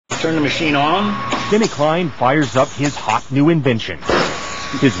turn the machine on. Denny Klein fires up his hot new invention.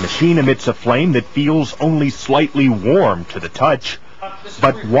 His machine emits a flame that feels only slightly warm to the touch.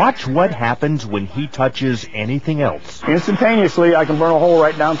 But watch what happens when he touches anything else. Instantaneously, I can burn a hole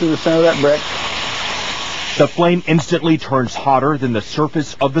right down through the center of that brick. The flame instantly turns hotter than the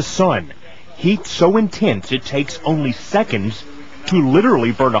surface of the sun. Heat so intense it takes only seconds to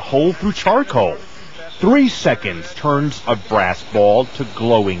literally burn a hole through charcoal. 3 seconds turns a brass ball to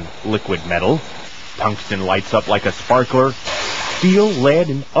glowing liquid metal. Tungsten lights up like a sparkler. Steel, lead,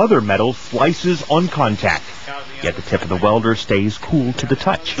 and other metals slices on contact. Yet the tip of the welder stays cool to the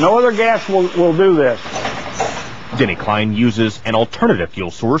touch. No other gas will do this. Denny Klein uses an alternative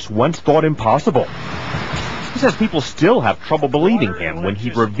fuel source once thought impossible. He says people still have trouble believing him when he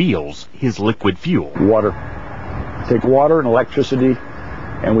reveals his liquid fuel. Water. Take water and electricity,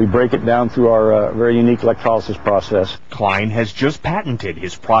 and we break it down through our very unique electrolysis process. Klein has just patented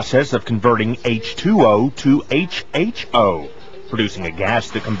his process of converting H2O to HHO, producing a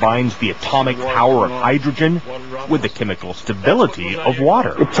gas that combines the atomic power of hydrogen with the chemical stability of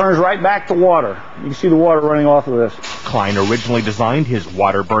water. It turns right back to water. You can see the water running off of this. Klein originally designed his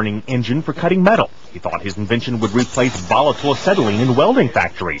water-burning engine for cutting metal. He thought his invention would replace volatile acetylene in welding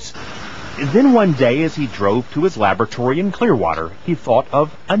factories. Then one day, as he drove to his laboratory in Clearwater, he thought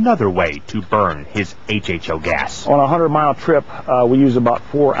of another way to burn his HHO gas. On a 100-mile trip, we use about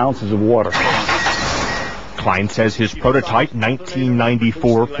 4 ounces of water. Klein says his prototype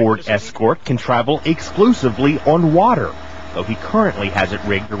 1994 Ford Escort can travel exclusively on water, though he currently has it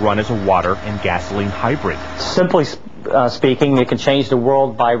rigged to run as a water and gasoline hybrid. Simply speaking, it can change the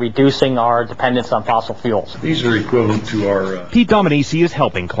world by reducing our dependence on fossil fuels. These are equivalent to our... Pete Dominici is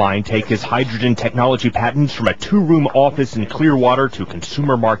helping Klein take his hydrogen technology patents from a 2-room office in Clearwater to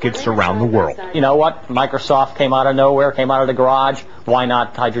consumer markets around the world. You know what? Microsoft came out of nowhere, came out of the garage. Why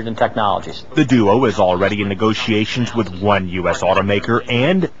not hydrogen technologies? The duo is already in negotiations with one U.S. automaker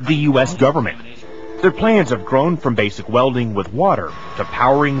and the U.S. government. Their plans have grown from basic welding with water to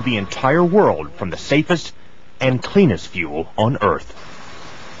powering the entire world from the safest and cleanest fuel on Earth.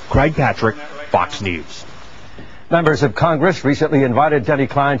 Craig Patrick, Fox News. Members of Congress recently invited Denny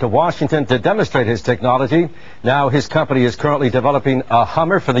Klein to Washington to demonstrate his technology. Now his company is currently developing a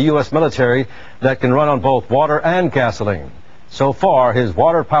Hummer for the U.S. military that can run on both water and gasoline. So far, his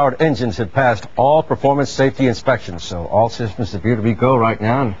water-powered engines have passed all performance safety inspections, so all systems appear to be go right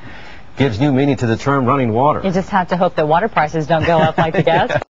now and gives new meaning to the term running water. You just have to hope that water prices don't go up like the gas.